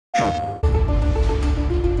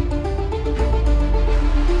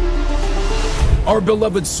Our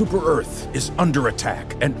beloved Super Earth is under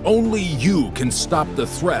attack, and only you can stop the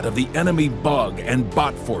threat of the enemy bug and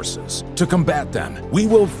bot forces. To combat them, we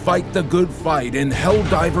will fight the good fight in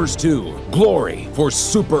Helldivers 2, Glory for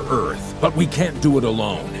Super Earth. But we can't do it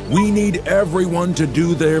alone. We need everyone to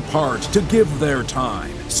do their part, to give their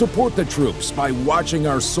time. Support the troops by watching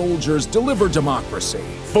our soldiers deliver democracy.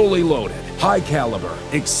 Fully loaded, high caliber,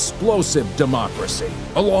 explosive democracy.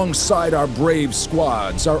 Alongside our brave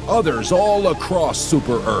squads are others all across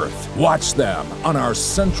Super Earth. Watch them on our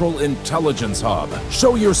Central Intelligence Hub.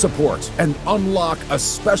 Show your support and unlock a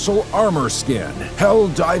special armor skin.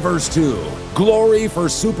 Helldivers 2, Glory for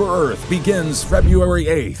Super Earth begins February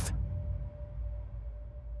 8th.